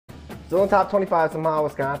Still in top 25 somehow,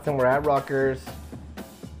 Wisconsin. We're at Rutgers.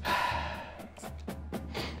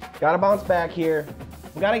 Gotta bounce back here.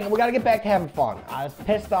 We gotta get back to having fun. I was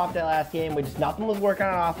pissed off that last game. Nothing was working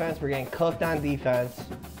on offense. We're getting cooked on defense.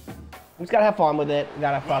 We just gotta have fun with it. We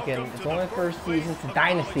gotta it's only the first season. It's a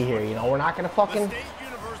dynasty here, you know. We're not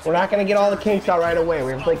gonna get all the kinks out right away.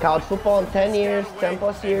 We're gonna play college football in 10 years, 10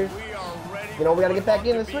 plus years. You know, we gotta get back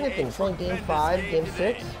in the swing of things. It's only game 5, game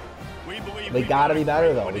 6. We gotta be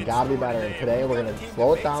better though. We gotta be better. And today we're gonna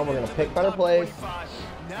slow it down. We're gonna pick better plays.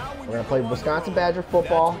 We're gonna play Wisconsin Badger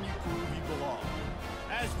football.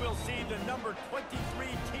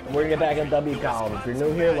 And we're gonna get back in W column. If you're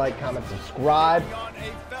new here, like, comment, subscribe.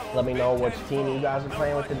 Let me know which team you guys are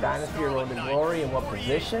playing with in Dynasty or Road to Glory and what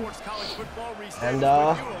position. And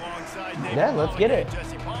yeah, let's get it.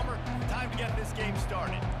 Time to get this game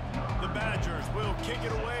started. The Badgers will kick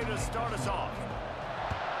it away to start us off.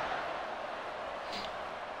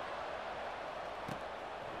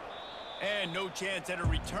 And no chance at a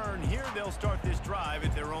return here. They'll start this drive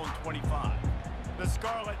at their own 25. The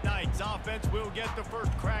Scarlet Knights offense will get the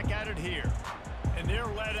first crack at it here. And they're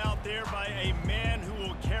led out there by a man who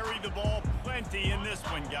will carry the ball plenty in this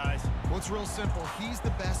one, guys. Well, it's real simple. He's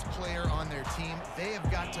the best player on their team. They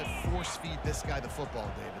have got to force-feed this guy the football,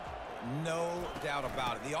 David. No doubt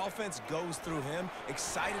about it. The offense goes through him.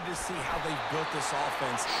 Excited to see how they've built this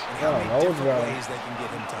offense and how many different ways they can get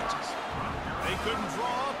him touches. They couldn't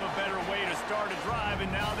draw up a better way to start a drive,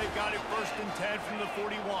 and now they've got it 1st and 10 from the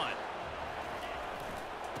 41.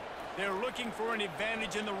 They're looking for an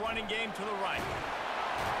advantage in the running game to the right.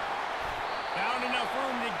 Found enough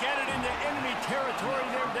room to get it into enemy territory.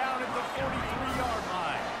 They're down at the 43-yard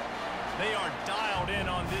line. They are dialed in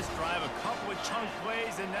on this drive. A couple of chunk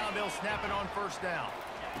plays, and now they'll snap it on 1st down.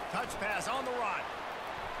 Touch pass on the right.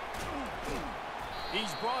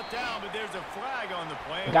 He's brought down, but there's a flag on the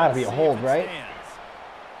play. Gotta be a hold, right?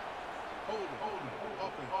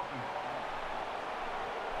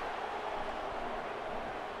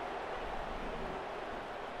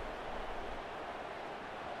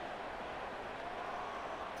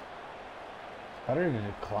 Better to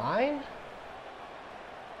decline?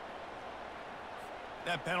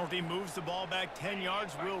 That penalty moves the ball back 10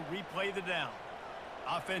 yards. We'll replay the down.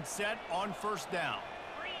 Offense set on 1st down.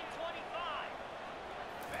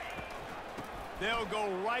 They'll go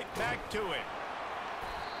right back to it.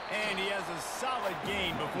 And he has a solid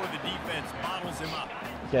gain before the defense bottles him up.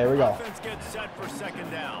 Okay, here we go. Offense gets set for 2nd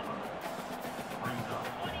down.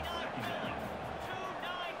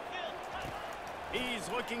 He's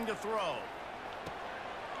looking to throw.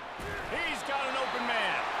 He's got an open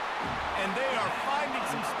man. And they are finding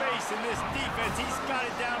some space in this defense. He's got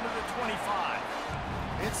it down to the 25.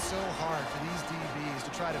 It's so hard for these DBs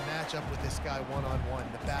to try to match up with this guy one-on-one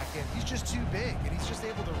in the back end. He's just too big, and he's just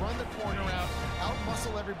able to run the corner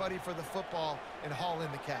out-muscle everybody for the football, and haul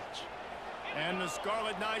in the catch. And the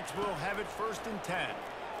Scarlet Knights will have it 1st and 10.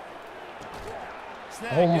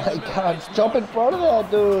 Oh my God, jump in front of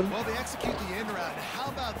that dude. Well, they execute the in route. How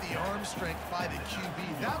about the arm strength by the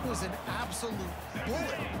QB? That was an absolute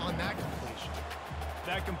bullet on that completion.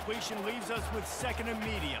 That completion leaves us with 2nd and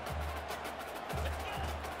medium.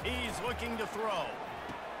 He's looking to throw.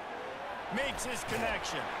 Makes his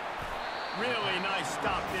connection. Really nice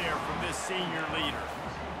stop there from this senior leader.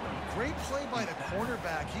 Great play by the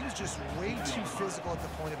cornerback. He was just way too physical at the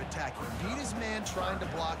point of attack. He beat his man trying to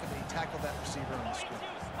block him, and he tackled that receiver on the screen.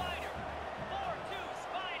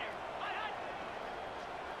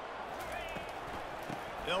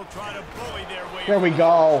 They'll try to bully their way. There we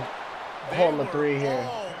go. Holding the 3 here.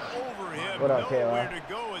 What up, Kayla?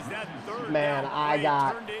 Man,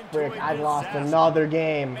 I lost another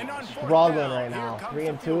game. Struggling right now. 3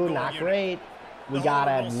 and 2, not great. We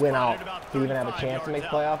gotta win out to even have a chance to make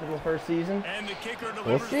playoffs in the first season.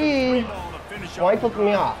 We'll see. Why flipping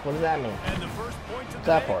me off? What does that mean? What's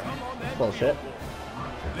that for? That's bullshit.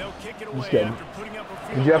 Just kidding.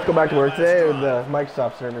 Did you have to go back to work today, or the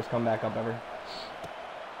Microsoft servers come back up ever?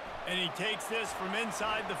 And he takes this from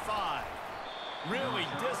inside the 5. Really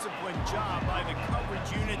disciplined job by the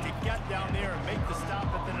coverage unit to get down there and make the stop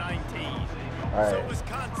at the 19. All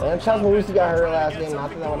right. And Chuck Lucy got hurt last game. Not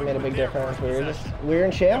that that would have made a big difference. We were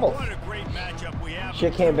in shambles. What a great matchup we have.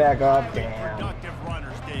 Shit came back up. Damn. Productive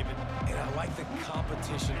runners, David. And I like the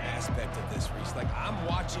competition aspect of this, Reese. Like, I'm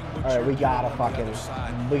watching what all right, we gotta fucking,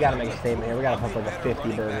 we gotta make a statement here. We gotta put like a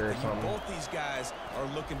 50 burger or something. Both these guys are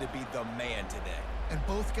looking to be the man today. And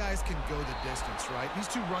both guys can go the distance, right? These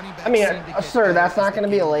two running backs. I mean, sir, that's not going to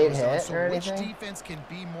be a late hit or anything. Which defense can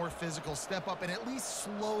be more physical, step up, and at least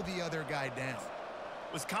slow the other guy down?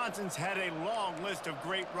 Wisconsin's had a long list of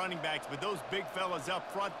great running backs, but those big fellas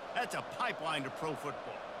up front, that's a pipeline to pro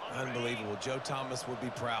football. Unbelievable. Joe Thomas would be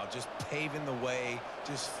proud. Just paving the way,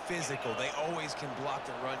 just physical. They always can block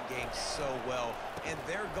the run game so well, and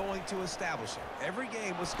they're going to establish it. Every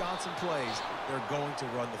game Wisconsin plays, they're going to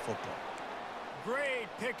run the football. Great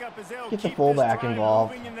pickup as they'll Get the keep fullback this drive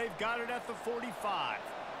involved. moving, and they've got it at the 45.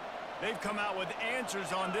 They've come out with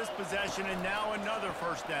answers on this possession, and now another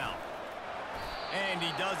first down. And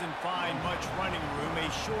he doesn't find much running room,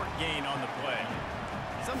 a short gain on the play.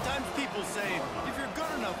 Sometimes people say, if you're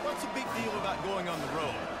good enough, what's the big deal about going on the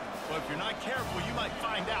road? Well, if you're not careful, you might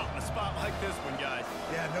find out in a spot like this one, guys.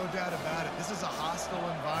 Yeah, no doubt about it. This is a hostile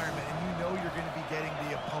environment, and you know you're going to be getting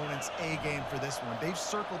the opponent's A game for this one. They've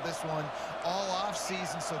circled this one all off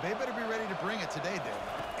season, so they better be ready to bring it today, Dave.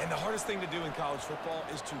 And the hardest thing to do in college football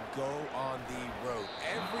is to go on the road.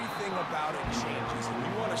 Everything about it changes, and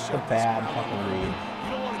you want to show this bad crowd fucking early. read. You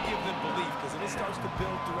don't want to give them belief, because if it starts to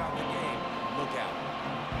build throughout the game, look out.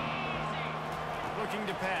 Looking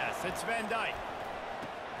to pass. It's Van Dyke.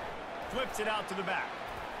 Flips it out to the back.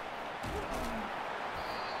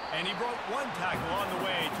 And he broke one tackle on the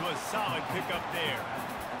way to a solid pickup there.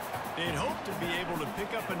 They'd hoped to be able to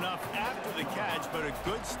pick up enough after the catch, but a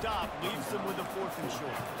good stop leaves them with a 4th and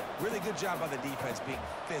short. Really good job by the defense being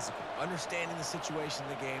physical, understanding the situation in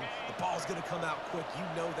the game. The ball's going to come out quick. You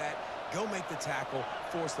know that. Go make the tackle,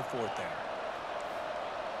 force the 4th down.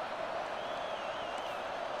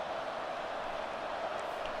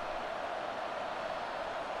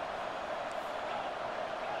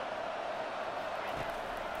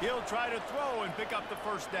 He'll try to throw and pick up the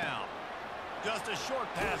first down. Just a short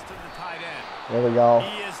pass to the tight end. There we go.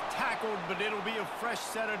 He is tackled, but it'll be a fresh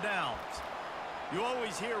set of downs. You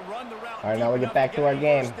always hear run the route. All right, now we get back to our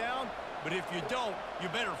game. Down, but if you don't, you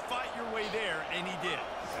better fight your way there, and he did.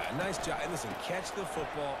 Nice job. And listen, catch the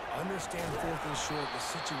football, understand 4th and short, the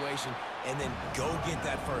situation, and then go get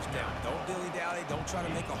that first down. Don't dilly-dally. Don't try to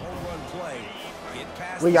make a home run play. Get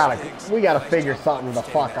past We the gotta sticks. figure Nice job something the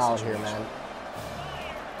understanding fuck that out here, situation. man.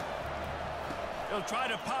 He'll try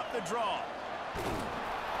to pop the draw.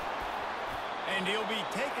 And he'll be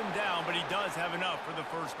taken down, but he does have enough for the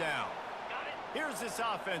first down. Here's this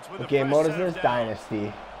offense with Okay, a fresh what is set of this? downs.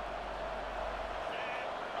 Dynasty.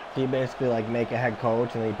 So you basically like make a head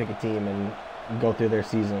coach and then you pick a team and go through their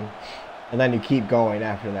season. And then you keep going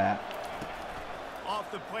after that. Off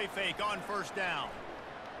the play fake on first down.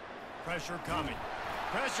 Pressure coming.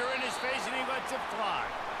 Pressure in his face, and he lets it fly.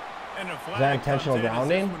 And a flag Is that intentional comes in as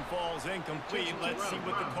grounding? this one falls incomplete. Let's see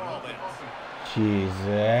what the call is. The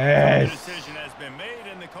Jesus. decision has been made,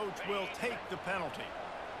 and the coach will take the penalty.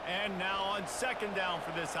 And now on second down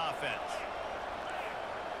for this offense.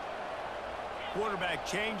 Quarterback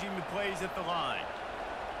changing the plays at the line.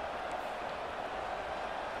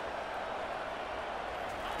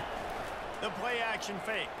 The play action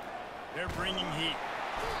fake. They're bringing heat.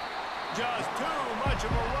 Just too much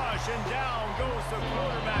of a rush, and down goes the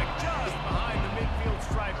quarterback just behind the midfield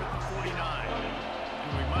stripe at the 49.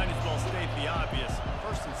 And we might as well state the obvious.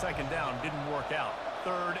 First and second down didn't work out.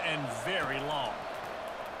 Third and very long.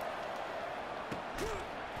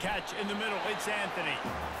 Catch in the middle. It's Anthony.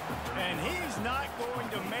 And he's not going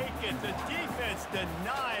to make it. The defense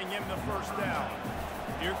denying him the first down.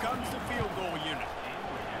 Here comes the field goal unit.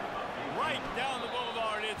 Right down the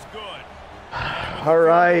boulevard. It's good. All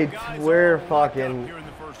right, we're fucking,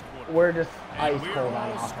 we're just ice cold on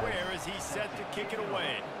offense. Square as he's set to kick it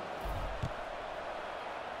away.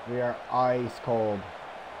 We are ice cold.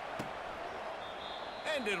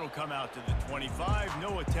 And it'll come out to the 25.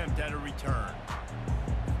 No attempt at a return.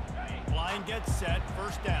 Line gets set.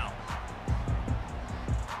 First down.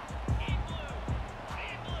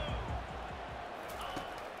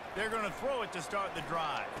 They're going to throw it to start the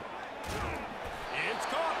drive. It's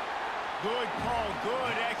caught. Good call,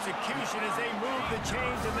 good execution as they move the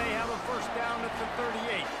chains, and they have a first down at the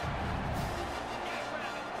 38.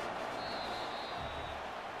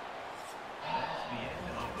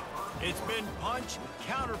 It's been punch,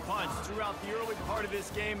 counter punch throughout the early part of this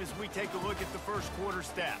game as we take a look at the first quarter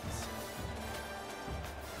stats.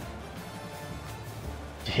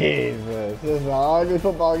 Jesus, this is an ugly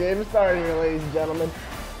football game starting here, ladies and gentlemen.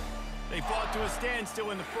 They fought to a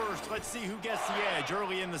standstill in the first. Let's see who gets the edge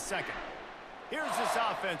early in the second. Here's this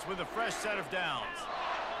offense with a fresh set of downs.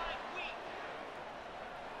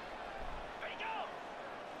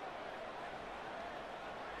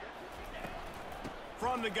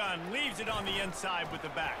 From the gun, leaves it on the inside with the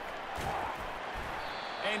back.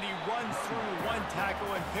 And he runs through one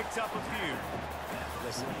tackle and picks up a few.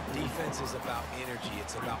 Listen, defense is about energy.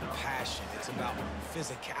 It's about passion. It's about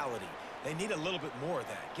physicality. They need a little bit more of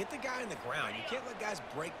that. Get the guy in the ground. You can't let guys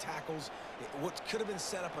break tackles. What could have been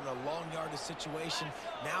set up in a long yardage situation,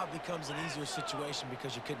 now it becomes an easier situation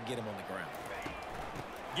because you couldn't get him on the ground.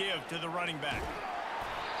 Give to the running back.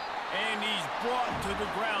 And he's brought to the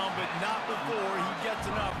ground, but not before he gets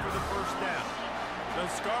enough for the first down. The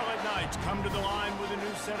Scarlet Knights come to the line with a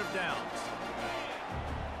new set of downs.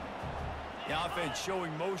 The offense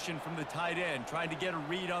showing motion from the tight end, trying to get a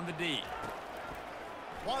read on the D.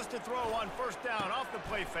 Wants to throw on first down off the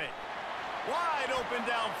play fake. Wide open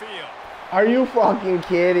downfield. Are you fucking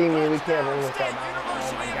kidding me? We can't bring this up.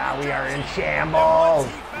 Oh my God, we are in shambles.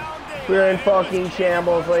 We're in fucking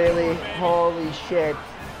shambles lately. Holy shit.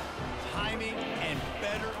 Timing and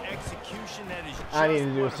better execution that is I need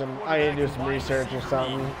to do some research or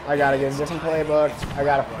something. I gotta get a different playbook. I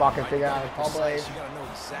gotta fucking figure out how to call plays,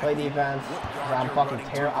 play defense. I'm fucking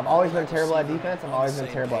terrible. I've always been terrible at defense. I've always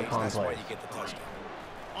been terrible at calling plays.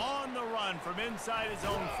 On the run from inside his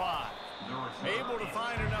own 5. Able to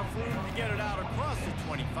find enough room to get it out across the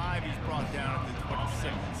 25. He's brought down at the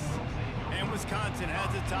 26. And Wisconsin has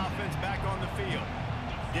its offense back on the field.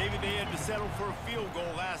 David, they had to settle for a field goal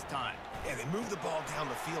last time. Yeah, they moved the ball down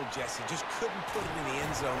the field, Jesse. Just couldn't put it in the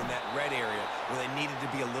end zone in that red area where they needed to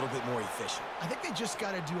be a little bit more efficient. I think they just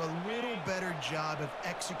got to do a little better job of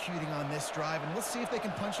executing on this drive, and let's see if they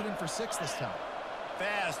can punch it in for 6 this time.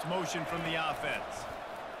 Fast motion from the offense.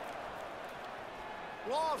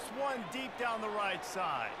 Lofts one deep down the right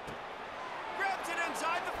side. Grabs it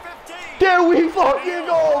inside the 15. There we fucking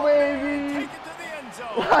go, baby. Take it to the end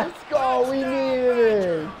zone. Let's go. We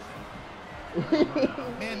needed it.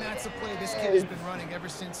 Man, that's a play this kid has been running ever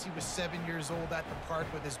since he was 7 years old at the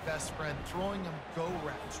park with his best friend, throwing him go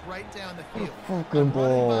routes right down the field. Fucking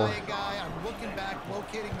ball. Running by a guy, I'm looking back,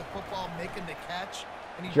 locating the football, making the catch.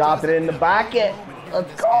 And he Drop it in the bucket.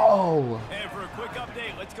 Let's go. And for a quick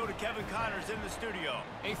update, let's go to Kevin Connors in the studio.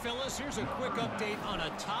 Hey, fellas, here's a quick update on a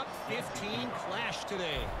top 15 clash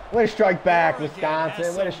today. Way to strike back,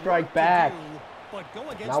 Wisconsin. Way to strike back.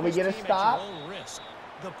 Now we get a stop.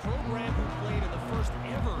 The program who played in the first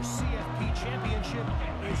ever CFP championship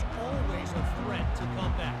is always a threat to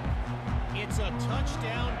come back. It's a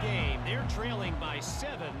touchdown game. They're trailing by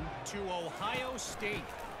 7 to Ohio State.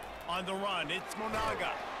 On the run, it's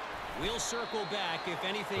Monaga. We'll circle back if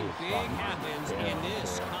anything big happens in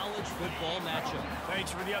this college football matchup.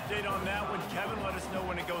 Thanks for the update on that one, Kevin. Let us know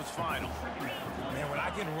when it goes final. Man, when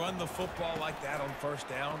I can run the football like that on first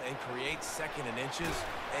down and create 2nd and inches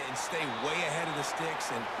and stay way ahead of the sticks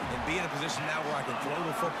and be in a position now where I can throw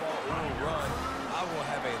the football or run, I will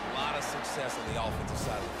have a lot of success on the offensive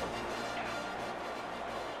side of the football.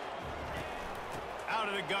 Out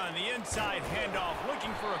of the gun, the inside handoff,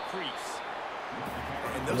 looking for a crease.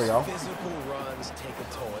 And those physical runs take a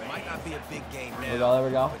toll. It might not be a big game now, there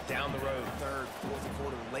we go. But down the road, 3rd, 4th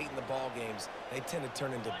quarter, late in the ball games, they tend to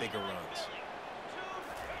turn into bigger runs.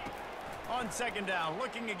 On 2nd down,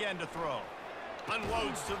 looking again to throw.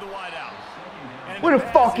 Unloads to the wideout. Way to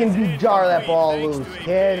fucking jar that ball loose,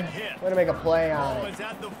 kid. Way to make a play on Ball it. is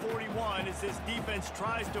at the 41 as this defense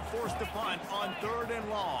tries to force the punt on 3rd and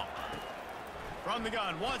long. From the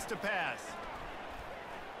gun, wants to pass.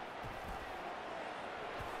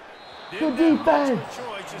 Good defense.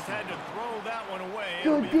 Choice, just had to throw that one away.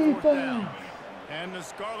 Good defense. And the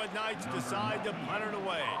Scarlet Knights decide to punt it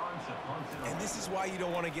away. And this is why you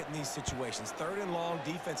don't want to get in these situations. 3rd and long,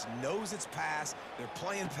 defense knows it's pass. They're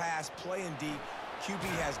playing pass, playing deep. QB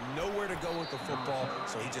has nowhere to go with the football,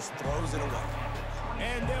 so he just throws it away.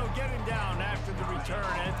 And they'll get him down after the return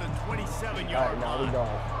at the 27-yard line.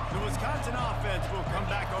 The Wisconsin offense will come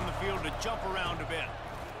back on the field to jump around a bit.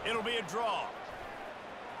 It'll be a draw.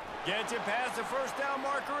 Gets it past the first down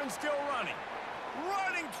marker and still running.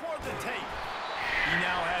 Running toward the tape. He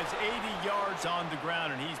now has 80 yards on the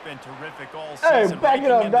ground, and he's been terrific all season. Hey, back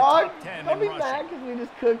it up, dog. Don't be mad because we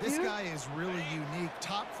just cooked This you. guy is really unique.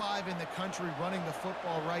 Top 5 in the country running the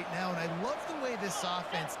football right now, and I love the way this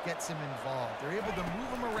offense gets him involved. They're able to move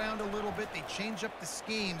him around a little bit. They change up the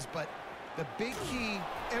schemes, but the big key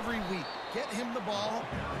every week, get him the ball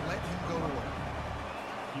and let him go to work.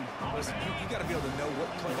 Listen, you got to be able to know what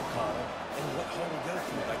play to call and what hole to go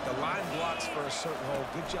through. Like the line blocks for a certain hole.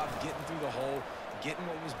 Good job getting through the hole, getting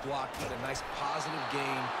what was blocked, get a nice positive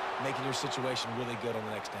gain, making your situation really good on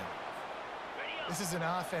the next down. This is an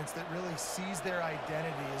offense that really sees their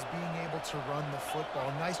identity as being able to run the football.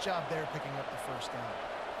 Nice job there picking up the first down.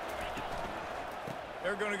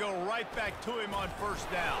 They're going to go right back to him on first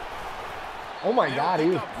down. Oh my God, he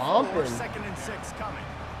was pumping. 2nd and 6 coming.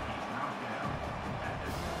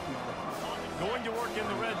 Going to work in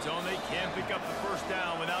the red zone. They can't pick up the first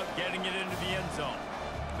down without getting it into the end zone.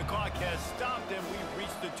 The clock has stopped, and we've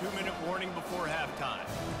reached the 2-minute warning before halftime.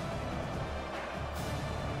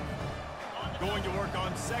 Going to work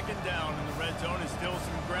on second down in the red zone. Is still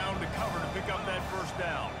some ground to cover to pick up that first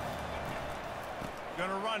down.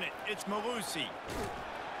 Gonna run it. It's Malusi.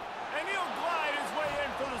 And he'll glide his way in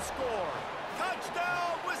for the score.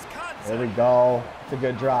 Touchdown, Wisconsin. There we go. It's a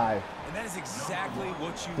good drive. And that is exactly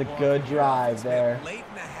what you It's a want. good drive there. Late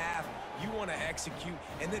in the half, you want to execute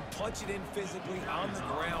and then punch it in physically on the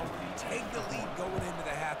ground. Take the lead going into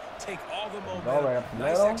the half. Take all the momentum. Right up the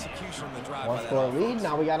nice middle. execution on the drive. One score lead.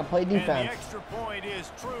 Now we got to play And the defense. extra point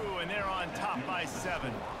is true, and they're on top by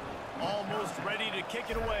 7. Almost ready to kick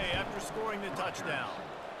it away after scoring the touchdown.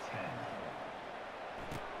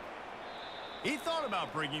 He thought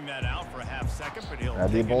about bringing that out for a half second, but he'll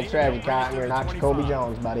That'd be a bold strategy, Cotton. You're not Jacoby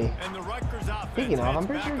Jones, buddy. And the Rutgers offense Speaking of, I'm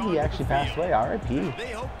pretty sure he actually passed away. R.I.P.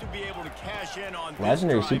 They hope to be able to cash in on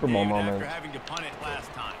Legendary this Super Bowl drive, moment. after having to punt it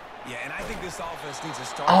last time. Yeah, and I think this offense needs to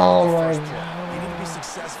start Oh with the my first play. God. You need to be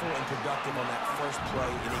successful and productive on that first play,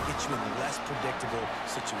 and it gets you in less predictable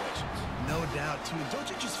situations. No doubt, too. Don't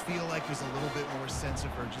you just feel like there's a little bit more sense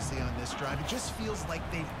of urgency on this drive? It just feels like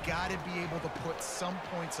they've got to be able to put some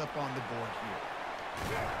points up on the board here.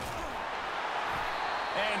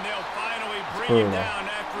 And they'll finally bring him down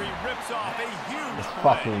after he rips off a huge It's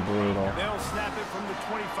play. fucking brutal. They'll snap it from the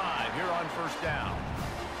 25 here on first down.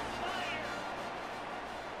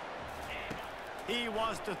 He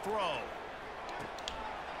wants to throw.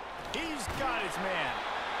 He's got his man.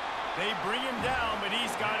 They bring him down, but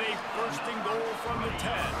he's got a first and goal from the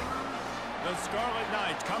 10. The Scarlet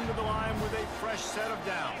Knights come to the line with a fresh set of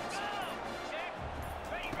downs.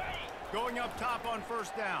 Going up top on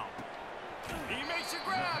first down. He makes a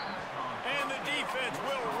grab. And the defense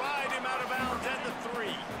will ride him out of bounds at the 3.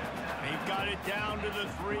 They've got it down to the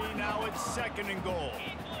 3. Now it's second and goal.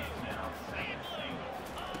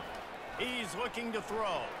 He's looking to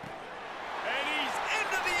throw. And he's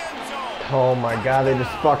into the end zone. Oh my God, they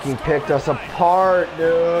just fucking picked us apart,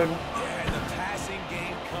 dude. Yeah, and the passing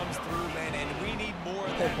game comes through, man, and we need more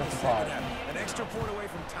of that in the second half. An extra point away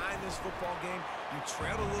from tying this football game. You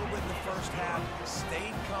trailed a little bit in the first half,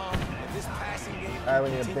 stayed calm, and this passing game. All right,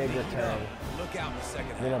 we need a big return. Look out in the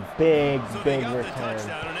second half. We need a big, So big they got the return.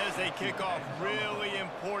 touchdown, and as they kick off, really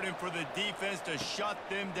important for the defense to shut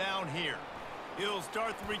them down here. He'll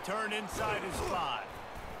start the return inside his 5.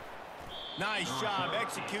 Nice job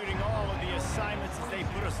executing all of the assignments as they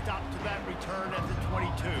put a stop to that return at the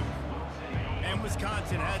 22. And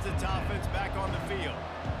Wisconsin has its offense back on the field.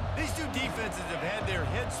 These two defenses have had their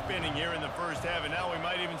heads spinning here in the first half, and now we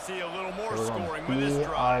might even see a little more scoring with this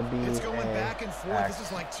drive. It's going back and forth. This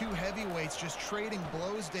is like two heavyweights just trading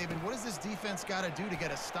blows, David. What does this defense got to do to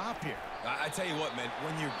get a stop here? I tell you what, man,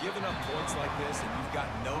 when you're giving up points like this and you've got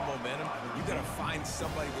no momentum, you've got to find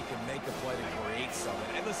somebody that can make a play to create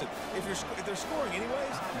something. And listen, if they're scoring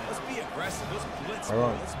anyways, let's be aggressive. Let's blitz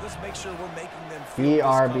more. Let's make sure we're making them feel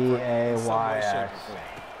BRBAYX.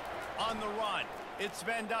 On the run, it's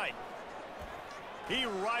Van Dyke. He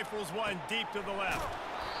rifles one deep to the left.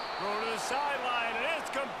 Throw to the sideline, and it's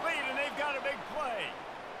complete, and they've got a big play.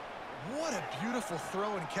 What a beautiful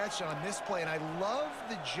throw and catch on this play, and I love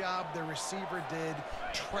the job the receiver did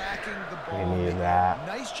tracking the ball. We needed that.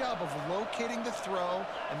 Nice job of locating the throw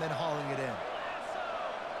and then hauling it in.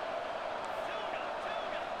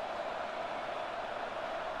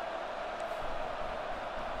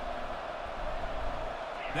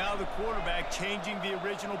 Now the quarterback changing the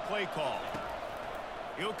original play call.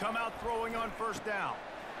 He'll come out throwing on first down.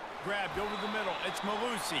 Grabbed over the middle. It's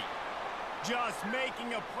Malusi. Just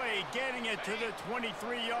making a play, getting it to the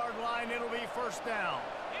 23-yard line. It'll be first down.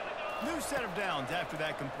 New set of downs after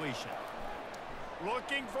that completion.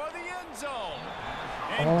 Looking for the end zone.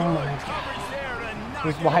 And good coverage there to knock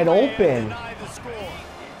He's it wide away and open. deny the score.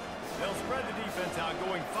 They'll spread the defense out,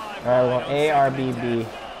 going 5 All right, well, wide on second and 10. ARBB.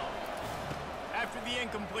 After the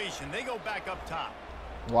incompletion, they go back up top.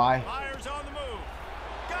 Why? Fires on the move.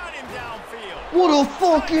 Got him downfield. What a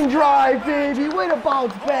fucking drive, baby! Way to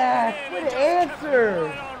bounce back! Way to answer!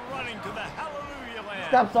 Right on running to the hallelujah land.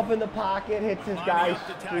 Steps up in the pocket, hits his guy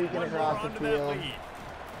streaking across the field.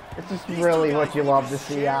 It's just really what you love to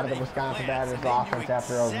see out of the Wisconsin Badgers offense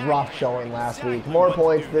after a rough showing last week. More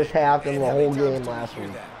points this half than the whole game last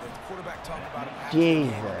week.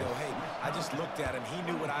 Jesus. I just looked at him. He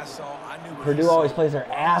knew what I saw. I knew what Purdue always plays their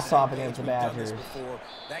ass off against the Badgers.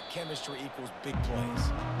 That chemistry equals big plays.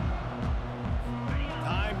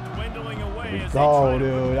 Time dwindling away as Go,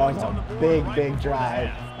 dude. That was a big, big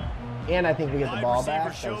drive. And I think we get the ball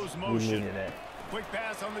back because we needed it. Quick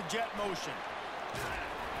pass on the jet motion.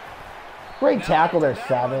 Great tackle there,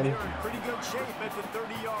 7. They're in pretty good shape at the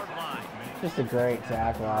 30-yard line. Just a great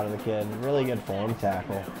tackle out of the kid. Really good form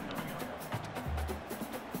tackle.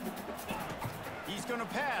 He's going to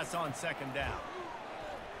pass on 2nd down.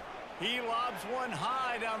 He lobs one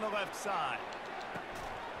high down the left side.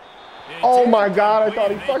 Oh my God, I thought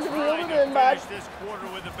he fucking reeled it in, Matt. This quarter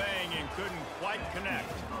with a bang and couldn't quite connect.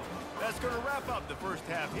 That's going to wrap up the first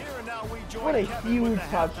half here, and now we join What a Kevin with huge the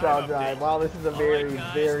touchdown halftime drive. update. Wow, this is a very,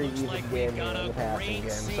 Guys, very looks even like game we've got in the a passing great game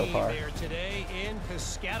so scene far. there today in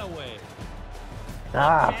Piscataway.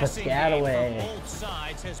 Ah, Passing game Piscataway. from both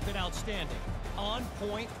sides has been outstanding. On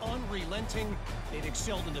point, unrelenting. They've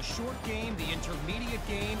excelled in the short game, the intermediate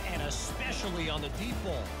game, and especially on the deep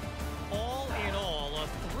ball. All in all, a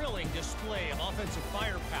thrilling display of offensive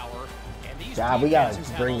firepower. And these God, we gotta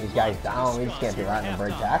defenses have bring a these guys lot to down. We just discuss can't be here at letting them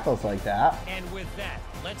break halftime. tackles like that. And with that,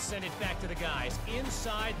 let's send it back to the guys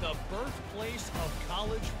inside the birthplace of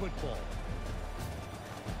college football.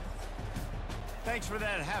 Thanks for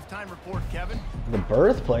that halftime report, Kevin. The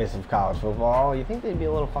birthplace of college football. You think they'd be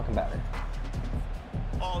a little fucking better?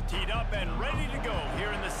 All teed up and ready to go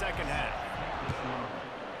here in the second half.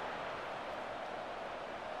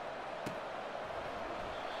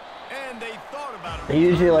 And they thought about it. I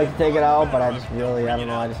usually like to take it out, but I just really, I don't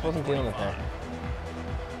know, I just wasn't feeling it there.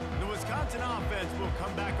 The Wisconsin offense will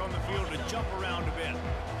come back on the field to jump around a bit.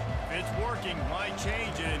 If it's working, might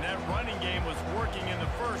change it, and that running game was working in the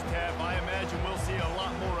first half. I imagine we'll see a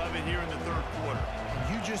lot more of it here in the third quarter.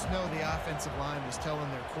 You just know the offensive line was telling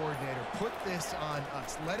their coordinator, put this on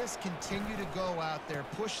us. Let us continue to go out there,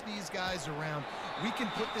 push these guys around. We can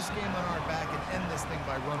put this game on our back and end this thing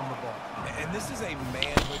by running the ball. And this is a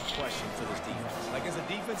manhood question for this defense. Like, as a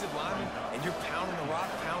defensive lineman, and you're pounding the rock,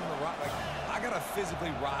 like, I got to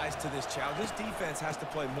physically rise to this challenge. This defense has to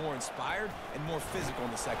play more inspired and more physical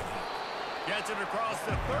in the second half. Gets it across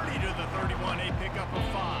the 30 to the 31, a pickup of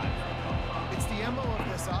 5. It's the MO of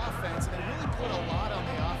this offense, and they really put a lot on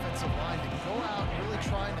the offensive line to go out and really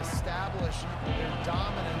try and establish their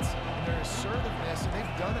dominance and their assertiveness, and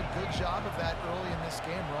they've done a good job of that early in this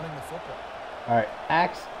game running the football. All right,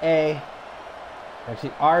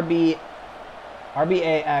 RBA,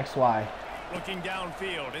 XY. Looking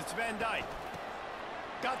downfield, it's Van Dyke.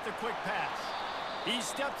 Got the quick pass. He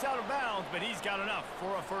steps out of bounds, but he's got enough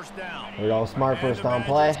for a first down. Here we go, smart And first the down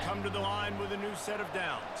play. Badgers come to the line with a new set of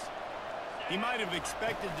downs. He might have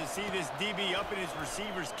expected to see this DB up in his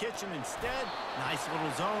receiver's kitchen. Instead, nice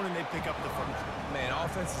little zone, and they pick up the first. Man,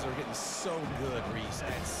 offenses are getting so good, Reese,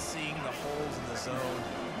 at seeing the holes in the zone,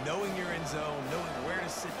 knowing you're in zone, knowing where to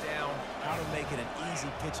sit down, how to make it an easy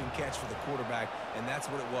pitch and catch for the quarterback, and that's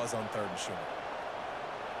what it was on 3rd and short.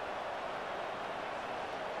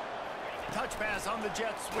 Touch pass on the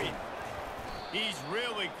jet sweep. He's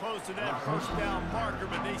really close to that first down marker,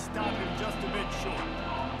 but they stop him just a bit short.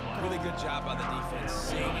 Really good job by the defense,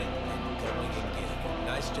 seeing it and going and getting it.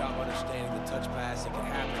 Nice job understanding the touch pass. It can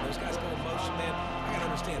happen. Those guys go in motion, man. I got to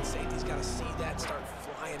understand safety's got to see that, start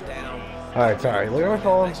flying down. All right, sorry. Look at my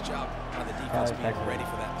phone. Nice job by the defense being ready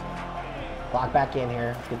for that. Lock back in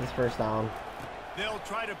here. Get this first down. They'll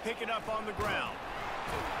try to pick it up on the ground.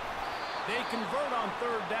 They convert on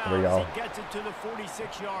 3rd down There we go. as he gets it to the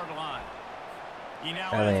 46-yard line. He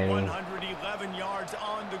now That has ain't 111 yards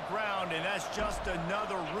on the ground, and that's just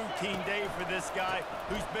another routine day for this guy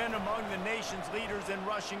who's been among the nation's leaders in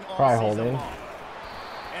rushing all Probably season holding. long.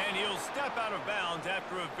 And he'll step out of bounds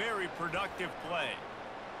after a very productive play.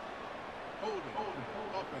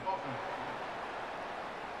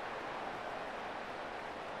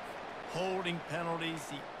 Holding penalties,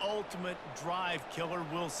 the ultimate drive killer.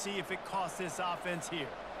 We'll see if it costs this offense here.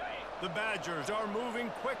 The Badgers are moving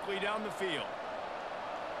quickly down the field.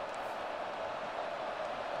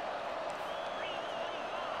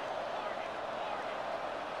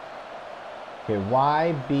 Okay,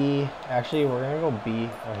 Y, B. Actually, we're going to go B.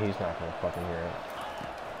 Oh, he's not going to fucking hear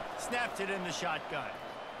it. Snaps it in the shotgun.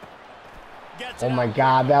 Gets Oh it my out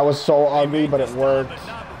God, quickly. that was so They ugly, make but the it stop, worked. But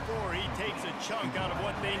not before he takes a chunk out of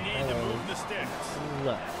what they need to move the sticks.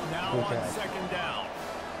 Now Okay. on 2nd down.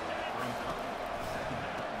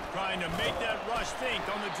 Trying to make that rush think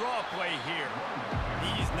on the draw play here.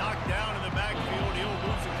 He's knocked down in the backfield. He'll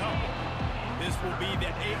lose a couple. This will be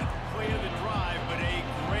the 8th play of the drive, but a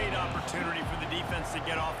great opportunity for the defense to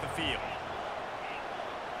get off the field.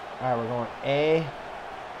 All right, we're going A,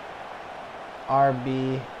 R,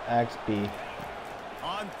 B, X, B.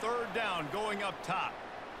 On 3rd down, going up top.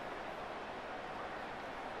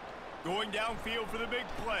 Going downfield for the big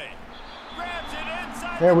play. Grabs it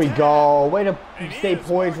inside. There we the 10. go. Way to And he stay is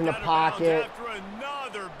poised in the marked out of bounds pocket. After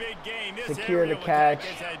another big game, this Secure the aerial attack catch.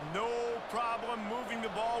 has had no problem moving the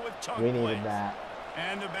ball with chunk We needed plays. that.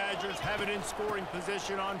 And the Badgers have it in scoring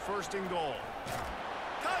position on 1st and goal.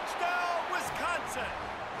 Touchdown, Wisconsin!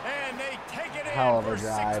 And they take it Hell in of a for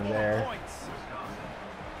drive 6 more there. points.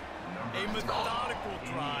 A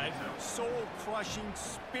methodical drive, soul-crushing,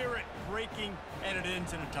 spirit-breaking, and it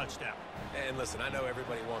ends in a touchdown. And listen, I know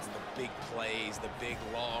everybody wants the big plays, the big,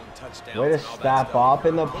 long touchdowns. Way to and all that step stuff. up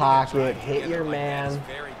in the Putting a pocket, drive hit together your like that is man.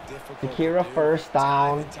 very difficult Secure a to do. first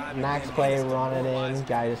down. Time and time Next again, play, it's run it in. demoralizing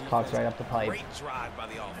Guy just for the cuts right defense. up the pipe. Great drive by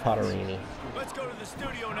the offense. Putterini. Let's go to the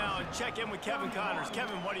studio now and check in with Kevin Connors.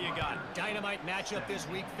 Kevin, what do you got? Dynamite matchup this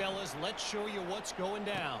week, fellas. Let's show you what's going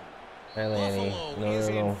down. Hey, Lanny. Buffalo is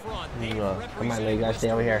in front. They Come on, represent you guys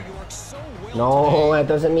stay over here. Western New York so well No, today. that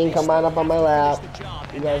doesn't mean They come on still up on my have to lap. finish the job,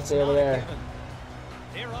 You and guys that's stay over not a there. given.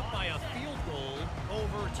 They're up by a field goal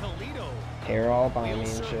over Toledo. Hair all by me We'll and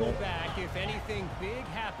circle shit. back. If anything big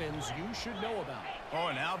happens, you should know about it. Oh,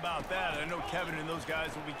 and how about that? I know Kevin and those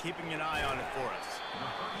guys will be keeping an eye on it for us.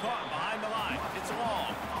 Caught behind the line. It's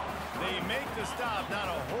long. They make the stop.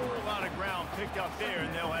 Not a whole lot of ground picked up there,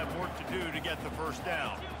 and they'll have work to do to get the first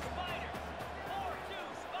down.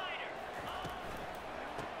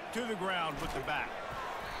 To the ground with the back.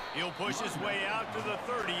 He'll push his way out to the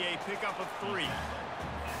 30, a pickup of 3.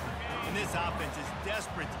 And this offense is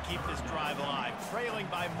desperate to keep this drive alive, trailing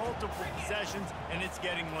by multiple possessions, and it's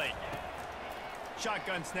getting late.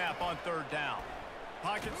 Shotgun snap on 3rd down.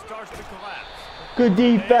 Pocket starts to collapse. Good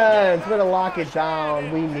defense. Way to lock it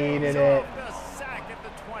down. We needed it. The sack at the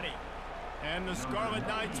 20. And the Scarlet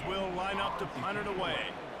Knights will line up to punt it away.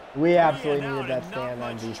 We absolutely 3 and needed out, that and not stand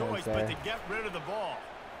on much defense choice but there. to get rid of the ball.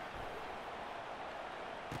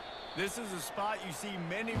 This is a spot you see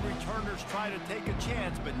many returners try to take a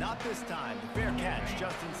chance, but not this time. The fair catch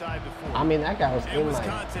just inside the 40. I mean, that guy was And in my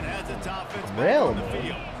Wisconsin has its offense back grill, on the man.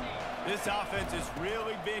 field. This offense has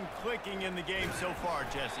really been clicking in the game so far,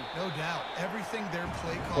 Jesse. No doubt. Everything their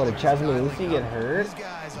play What, callers did Chesney dialing Lucy up, get hurt? These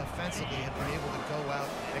guys offensively have been able to go out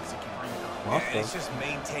and execute. And it's just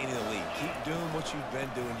maintaining the lead. Keep doing what you've been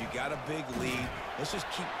doing. You got a big lead. Let's just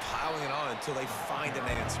keep piling it on until they find an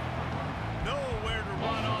answer. Nowhere to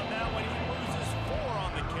run on that one. He loses 4 on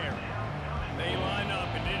the carry. They line up,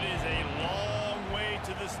 and it is a long way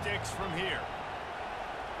to the sticks from here.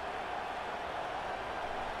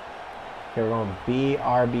 Here we're going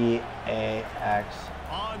BRBAX.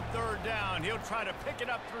 On 3rd down, he'll try to pick it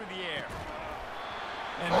up through the air.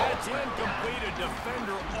 And that's incomplete. A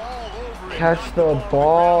defender all over it. Catch Knocked the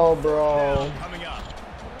ball, around. bro. Down coming up.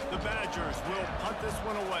 The Badgers will punt this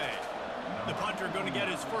one away. The punter going to get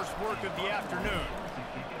his first work of the afternoon.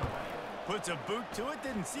 Puts a boot to it.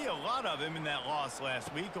 Didn't see a lot of him in that loss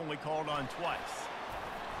last week. Only called on twice.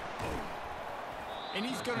 And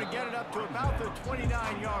he's going to get it up to about the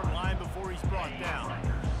 29-yard line before he's brought down.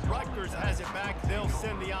 Rutgers has it back. They'll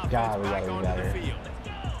send the offense back onto the field.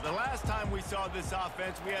 The last time we saw this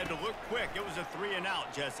offense, we had to look quick. It was a 3 and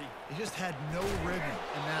out, Jesse. He just had no rhythm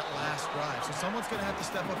in that last drive. So someone's going to have to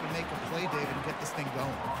step up and make a play, David, and get this thing going.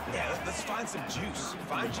 Yeah, let's find some juice.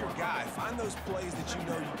 Find your guy. Find those plays that you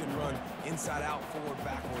know you can run inside out, forward,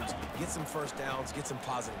 backwards. Get some first downs. Get some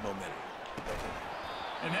positive momentum.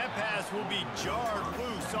 And that pass will be jarred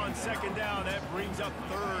loose on 2nd down. That brings up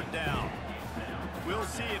 3rd down. We'll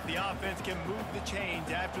see if the offense can move the chains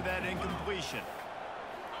after that incompletion.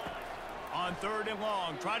 On 3rd and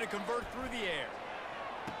long, try to convert through the air.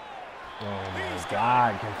 Oh my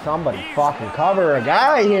God, can somebody fucking cover a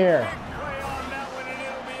guy here? Big play on that one, and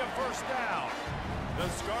it'll be a first down. The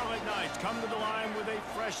Scarlet Knights come to the line with a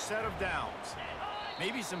fresh set of downs.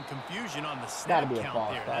 Maybe some confusion on the snap Gotta be a count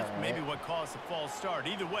false there. start, That's maybe what caused the false start.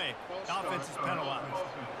 Either way, offense is penalized.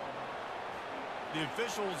 The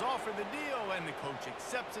officials offer the deal, and the coach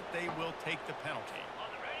accepts it. They will take the penalty.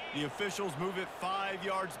 The officials move it 5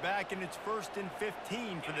 yards back, and it's 1st and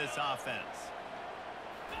 15 for this offense.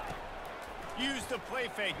 Use the play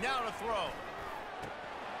fake. Now to throw.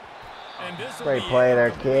 And this will Great be play there,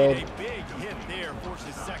 incomplete. kid. A big hit there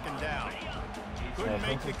forces 2nd down. Couldn't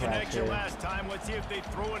make the connection last time. Let's see if they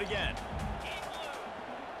throw it again.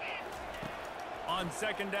 On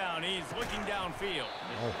 2nd down, he's looking downfield.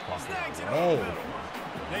 Snags it over the middle.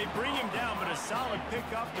 They bring him down, but a solid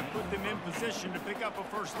pickup to put them in position to pick up a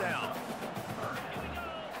first down.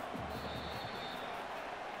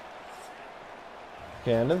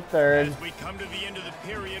 Okay, on the 3rd. As we come to the end of the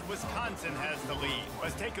period, Wisconsin has the lead.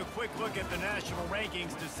 Let's take a quick look at the national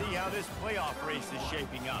rankings to see how this playoff race is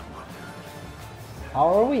shaping up. How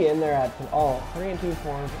are we in there at? Oh, 3 and 2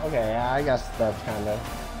 forms. Okay, yeah, I guess that's kind of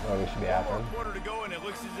what we should be after. One more quarter to go, and it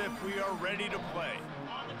looks as if we are ready to play.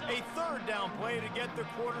 A 3rd down play to get the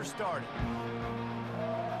quarter started.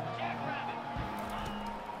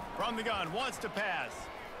 From the gun, wants to pass.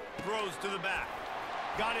 Throws to the back.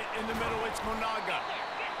 Got it in the middle, it's Monaga.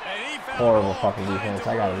 And he found Horrible fucking defense.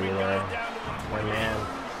 I gotta be there. My man.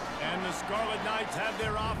 And the Scarlet Knights have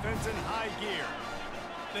their offense in high gear.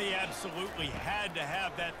 They absolutely had to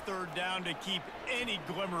have that third down to keep any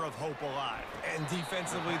glimmer of hope alive. And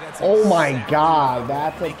defensively, that's oh my God,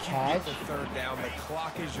 that's a catch. The third down, the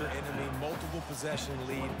clock is your enemy. Multiple possession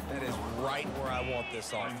lead. That is right where I want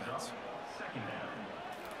this offense.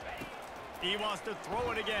 He wants to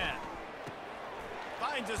throw it again.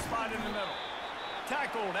 Finds a spot in the middle.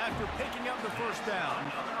 Tackled after picking up the first down.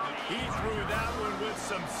 He threw that one with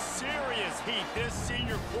some serious heat. This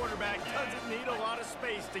senior quarterback doesn't need a lot of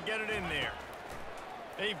space to get it in there.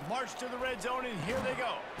 They've marched to the red zone, and here they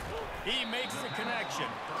go. He makes the connection.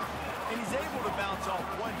 And he's able to bounce off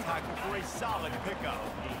one tackle for a solid pickup.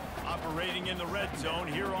 Operating in the red zone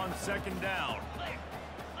here on second down.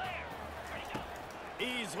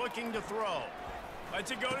 He's looking to throw.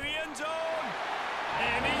 Lets it go to the end zone.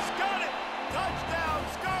 And he's got it. Touchdown,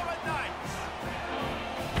 Scarlet Knights.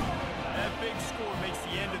 That big score makes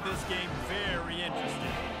the end of this game very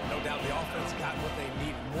interesting. No doubt the offense got what they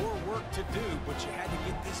need. More work to do, but you had to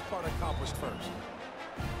get this part accomplished first.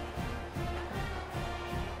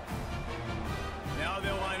 Now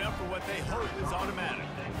they'll line up for what they hope is automatic.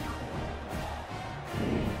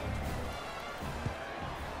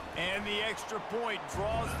 And the extra point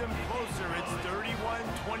draws them closer. It's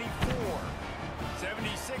 31-24.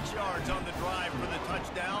 76 yards on the drive for the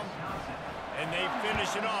touchdown. And they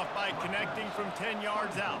finish it off by connecting from 10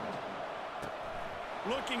 yards out.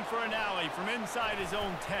 Looking for an alley from inside his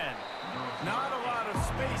own 10. Not a lot of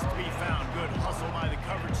space to be found. Good hustle by the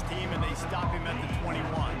coverage team, and they stop him at the 21.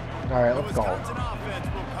 All right, let's go. The Wisconsin offense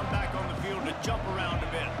will come back on the field to jump around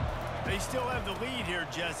a bit. They still have the lead here,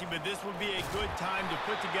 Jesse, but this would be a good time to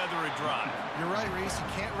put together a drive. You're right, Reese. You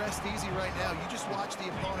can't rest easy right now. You just watch the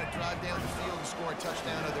opponent drive down the field and score a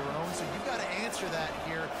touchdown of their own, so you've got to answer that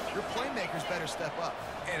here. Your playmakers better step up.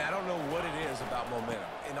 And I don't know what it is about momentum.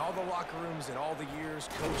 In all the locker rooms, in all the years,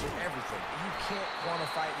 coaching, everything, you can't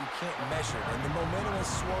quantify it, you can't measure it. And the momentum has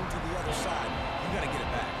swung to the other side. You got to get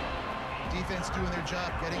it back. Defense doing their job,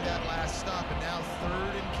 getting that last stop, and now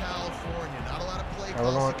third in California. Not a lot of play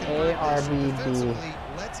calls. We're going ARBD.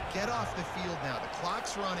 Let's get off the field now. The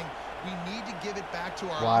clock's running. We need to give it back to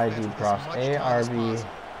our YB cross ARB.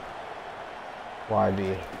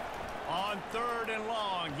 YB. On third and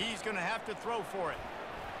long, he's going to have to throw for it.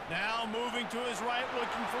 Now moving to his right,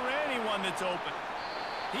 looking for anyone that's open.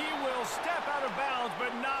 He will step out of bounds,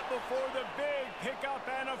 but not before the big pickup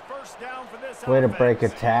and a first down for this Way to offense. break a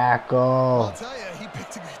tackle. I'll tell you, he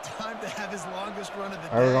picked a good time to have his longest run of the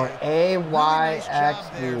day. We're going AYXB. Really nice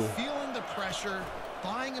job there, feeling the pressure,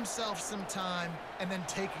 buying himself some time, and then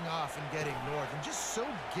taking off and getting north. And just so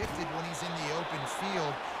gifted when he's in the open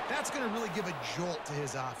field. That's going to really give a jolt to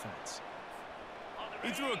his offense. He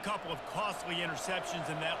threw a couple of costly interceptions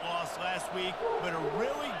in that loss last week, but a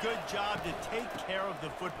really good job to take care of the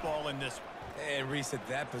football in this one. And Reese, at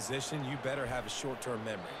that position, you better have a short-term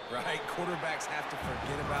memory, right? Quarterbacks have to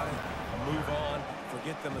forget about it, move on,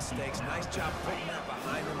 forget the mistakes. Nice job putting that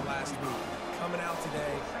behind him last week. Coming out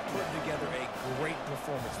today, putting together a great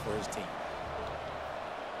performance for his team.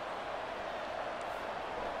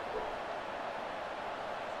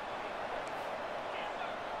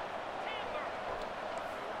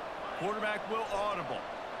 Quarterback will audible.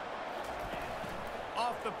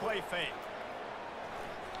 Off the play fake.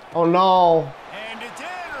 Oh no. And it's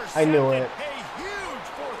intercepted. I knew it. A huge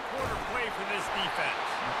fourth quarter play for this defense.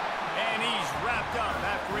 And he's wrapped up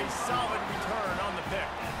after a solid return on the pick.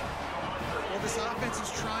 Well, this offense is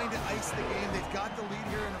trying to ice the game. They've got the lead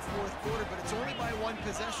here in the fourth quarter, but it's only by one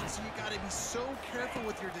possession, so you got to be so careful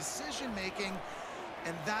with your decision making.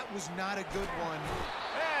 And that was not a good one.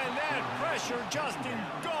 And that pressure just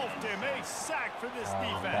engulfed him. A sack for this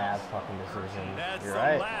defense. Bad fucking decision. That's You're the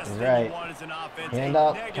right. last He's thing right. you want as an offense. Hand a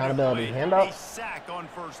up. negative Accountability. play, Hand up. A sack on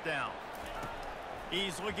first down.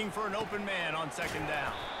 He's looking for an open man on second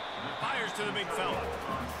down. Fires to the big fella.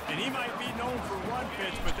 And he might be known for run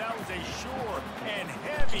fits, but that was a sure and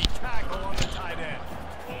heavy tackle on the tight end.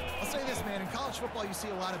 I'll say this, man. In college football, you see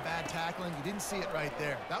a lot of bad tackling. You didn't see it right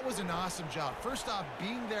there. That was an awesome job. First off,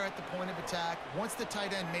 being there at the point of attack. Once the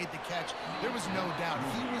tight end made the catch, there was no doubt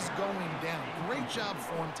he was going down. Great job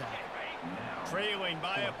form tackle. Trailing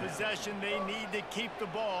by a possession, they need to keep the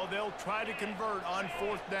ball. They'll try to convert on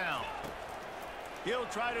fourth down. He'll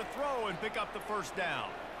try to throw and pick up the first down.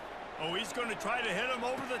 Oh, he's going to try to hit him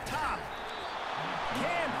over the top.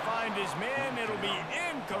 Can't find his man. It'll be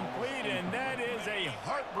incomplete, and that is was a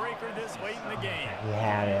heartbreaker this late in the game. He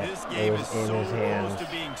had it. This game is in so his hands. close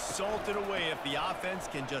to being salted away if the offense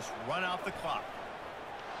can just run out the clock.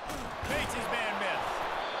 Makes his man miss.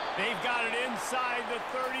 They've got it inside the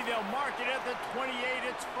 30. They'll mark it at the 28.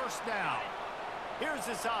 It's first down. Here's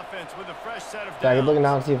this offense with a fresh set of downs. He's looking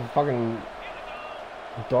down to see if the fucking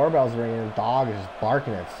doorbell's ringing. The dog is just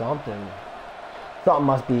barking at something. Something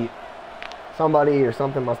must be, somebody or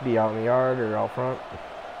something must be out in the yard or out front.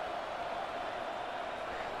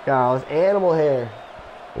 Got all this animal hair.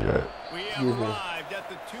 We have arrived at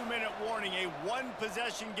the 2-minute warning, a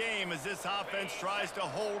one-possession game as this offense tries to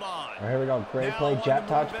hold on. Right, here we go. Great play. Jet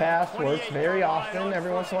touch pass. Works very often.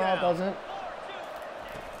 Every once in a while it doesn't.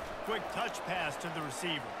 Quick touch pass to the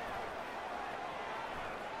receiver.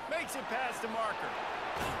 Makes it past the marker.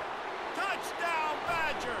 Touchdown,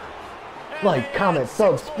 Badger! Like, comment,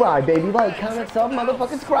 subscribe, baby. Like, comment, sub, motherfucking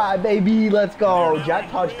subscribe, baby. Let's go. Jet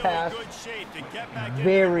touch pass.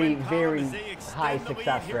 Very, very high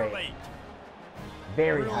success rate.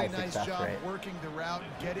 Very high success rate. Working the route,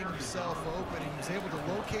 getting himself open. He was able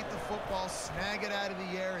to locate the football, snag it out of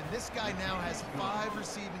the air, and this guy now has 5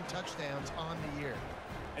 receiving touchdowns on the year.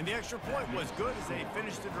 And the extra point was good as they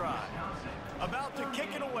finished the drive. About to kick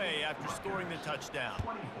it away after scoring the touchdown.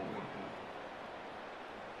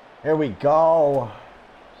 There we go.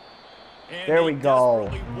 And there we go.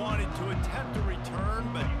 They desperately wanted to attempt a return,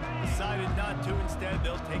 but decided not to. Instead,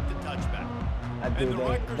 they'll take the touchback.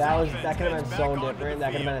 That could have been so different.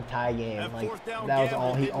 That could have been a tie game. Like, that was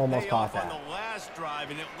all. He almost caught that. On the last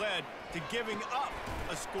drive, and it led to giving up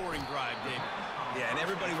a scoring drive, David. Yeah, and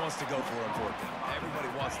everybody wants to go for a 4th down. Everybody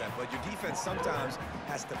wants that, but your defense sometimes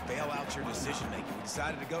has to bail out your decision-making. We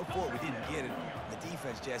decided to go for it. We didn't get it. The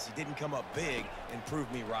defense, Jesse, didn't come up big and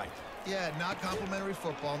prove me right. Yeah, not complimentary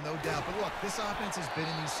football, no doubt. But look, this offense has been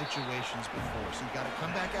in these situations before, so you got to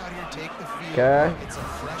come back out here, take the field. Okay. It's a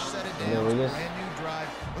fresh set of downs, a brand new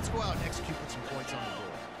drive. Let's go out and execute with some points on the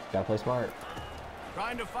board. Gotta play smart.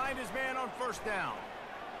 Trying to find his man on first down.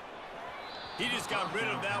 He just got rid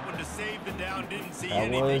of that one to save the down. Didn't see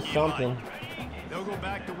anything he liked. They'll go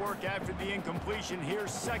back to work after the incompletion.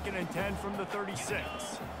 Here's 2nd and 10 from the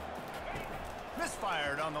 36.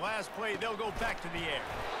 Misfired on the last play. They'll go back to the air.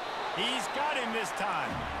 He's got him this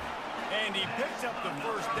time. And he picks up the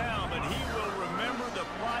first down, but he will remember the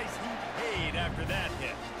price he paid after that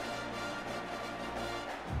hit.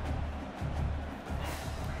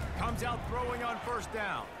 Comes out throwing on first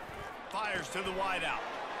down. Fires to the wideout.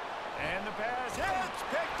 And the pass hits,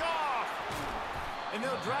 picked off. And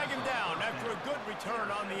they'll drag him down after a good return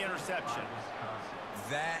on the interception.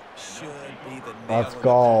 That should be the nail. Let's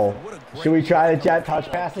go. Should we try the jet touch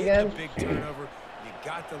pass again? Big turnover. You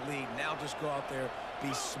got the lead. Now just go out there,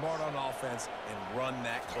 be smart on offense, and run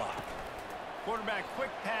that clock. Quarterback, quick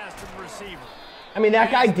pass to the receiver. I mean, that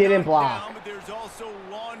guy didn't block. Down, but there's also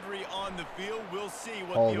laundry on the field. We'll see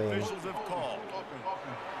what the officials have called.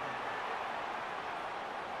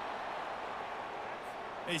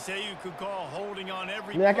 They say you could call holding on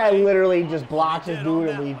every that guy literally just blocks his dude,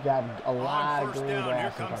 and we've got a lot of green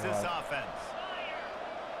grass. Here comes this offense.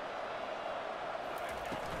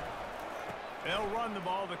 They'll run the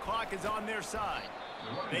ball. The clock is on their side.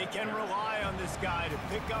 They can rely on this guy to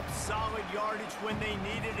pick up solid yardage when they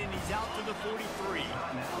need it, and he's out to the 43.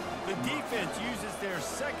 The defense uses their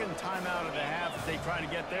 2nd timeout of the half as they try to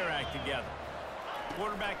get their act together.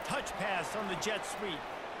 Quarterback touch pass on the jet sweep.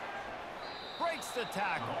 Breaks the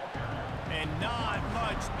tackle. And not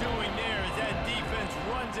much doing there as that defense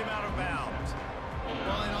runs him out of bounds.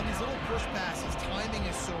 Well, and on these little push passes, timing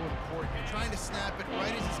is so important. You're trying to snap it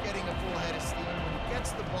right as he's getting a full head of steam. When he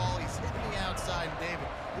gets the ball, he's hitting the outside, and David,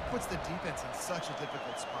 it puts the defense in such a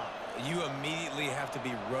difficult spot. You immediately have to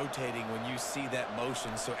be rotating when you see that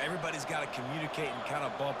motion, so everybody's got to communicate and kind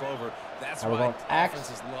of bump over. That's why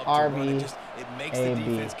offenses love to run it. It makes the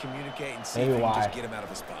defense communicate and see if they can just get him out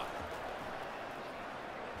of a spot.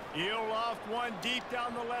 He'll loft one deep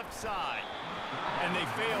down the left side. And they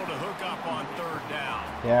fail to hook up on 3rd down.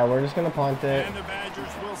 Yeah, we're just going to punt it. And the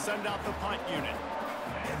Badgers will send out the punt unit.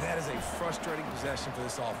 And that is a frustrating possession for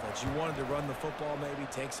this offense. You wanted to run the football, maybe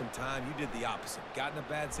take some time. You did the opposite. Got in a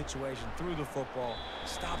bad situation, threw the football,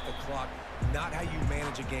 stopped the clock. Not how you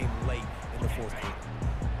manage a game late in the 4th quarter.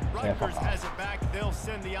 Rutgers has it back. They'll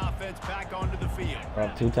send the offense back onto the field.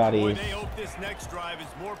 Up 2 tutties. They hope this next drive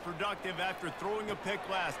is more productive after throwing a pick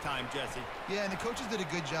last time, Jesse. Yeah, and the coaches did a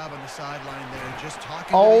good job on the sideline there, just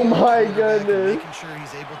talking oh to my goodness. making sure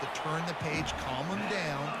he's able to turn the page, calm him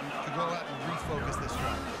down, to go out and refocus this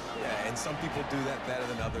drive. Yeah, and some people do that better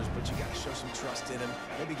than others, but you got to show some trust in him.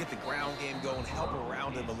 Maybe get the ground game going, help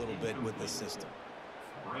around him a little bit with the system.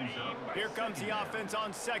 Here comes the offense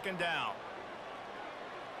on second down.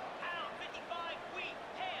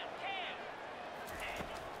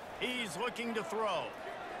 He's looking to throw.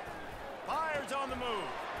 Fires on the move.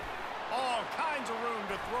 All kinds of room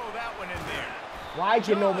to throw that one in there. Why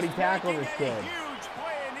can nobody tackle this kid? Huge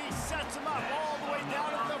play, and he sets him up all the way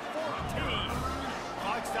down at the 14.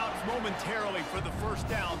 Clock stops momentarily for the first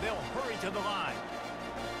down. They'll hurry to the line.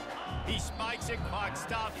 He spikes it. Clock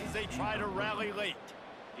stops as they try to rally late.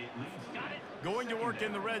 Going to work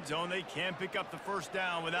in the red zone. They can't pick up the first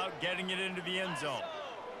down without getting it into the end zone.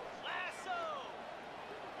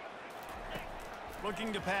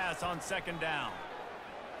 Looking to pass on second down.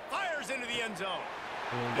 Fires into the end zone.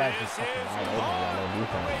 This is a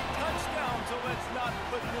touchdown, so let's not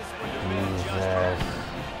put this one to bed just yet.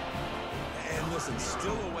 And listen,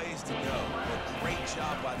 still a ways to go. But great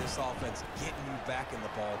job by this offense getting you back in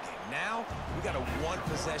the ball game. Now we got a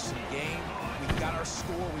one-possession game. We got our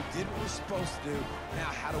score. We did what we're supposed to do.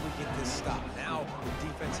 Now how do we get this stopped? Now the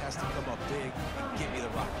defense has to come up big and get me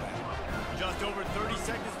the rock back. Just over 30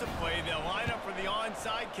 seconds to play. They'll line up for the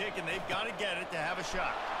onside kick, and they've got to get it to have a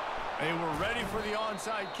shot. They were ready for the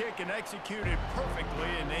onside kick and executed perfectly,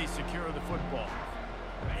 and they secure the football.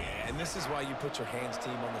 And this is why you put your hands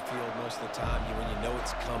team on the field most of the time. When you know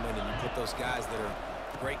it's coming, and you put those guys that are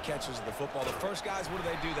great catchers of the football. The first guys, what do?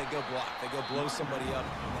 They go block. They go blow somebody up.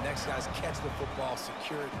 The next guys catch the football,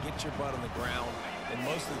 secure it, get your butt on the ground. And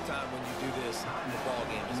most of the time when you do this, the ball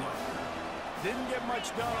game is on. Didn't get much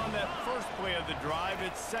done on that first play of the drive.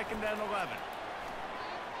 It's 2nd and 11.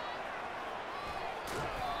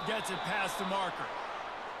 Gets it past the marker.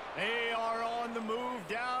 They are on the move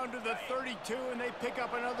down to the 32, and they pick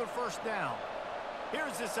up another first down.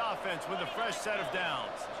 Here's this offense with a fresh set of downs.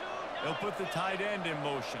 They'll put the tight end in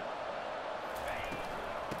motion.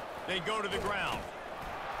 They go to the ground.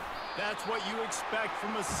 That's what you expect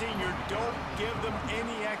from a senior. Don't give them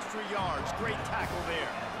any extra yards. Great tackle there.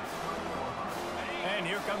 And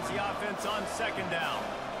here comes the offense on 2nd down.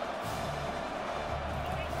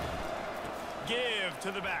 Give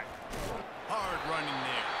to the back. Hard running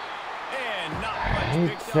there. And not much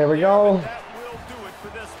picked up. There we go. That will do it for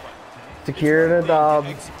this one. Secured a dub.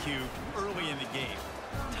 Execute early in the game.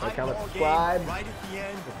 Like, comment, subscribe. Right at the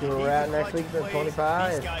end. See where we're at next week for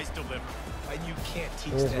 25. These guys deliver. And you can't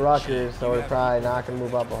teach It's that Rutgers, shit. so You we're have probably to not going to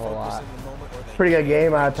move up a whole focus lot. in the moment or they Pretty good can't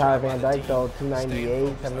game out of catch Tyler up Van on the Dyke, team. though. Stay 298,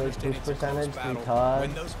 focused, 78 understand it's a percentage, close 3 battle. touchdowns.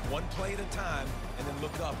 Win those one play at a time, and then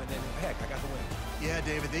look up, and then, heck, I got the win. Yeah,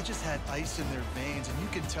 David, they just had ice in their veins, and you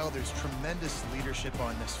can tell there's tremendous leadership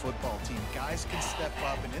on this football team. Guys can step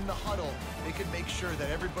up, and in the huddle, they can make sure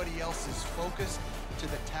that everybody else is focused to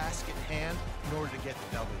the task at hand in order to get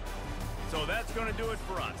the W. So that's going to do it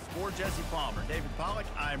for us. For Jesse Palmer, David Pollack,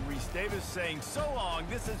 I'm Reese Davis saying so long.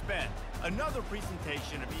 This has been another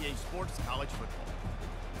presentation of EA Sports College Football.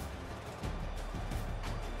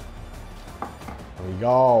 There we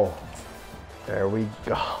go. There we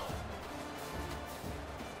go.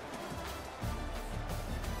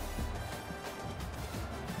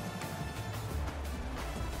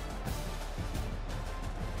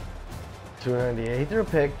 $298. He threw a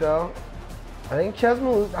pick though. I think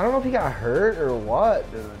Chesma, I don't know if he got hurt or what,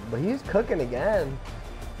 dude, but he's cooking again.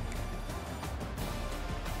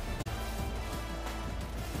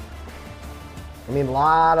 I mean, a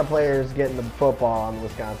lot of players getting the football on the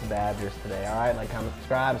Wisconsin Badgers today. All right, like, comment,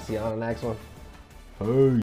 subscribe. See you on the next one. Peace.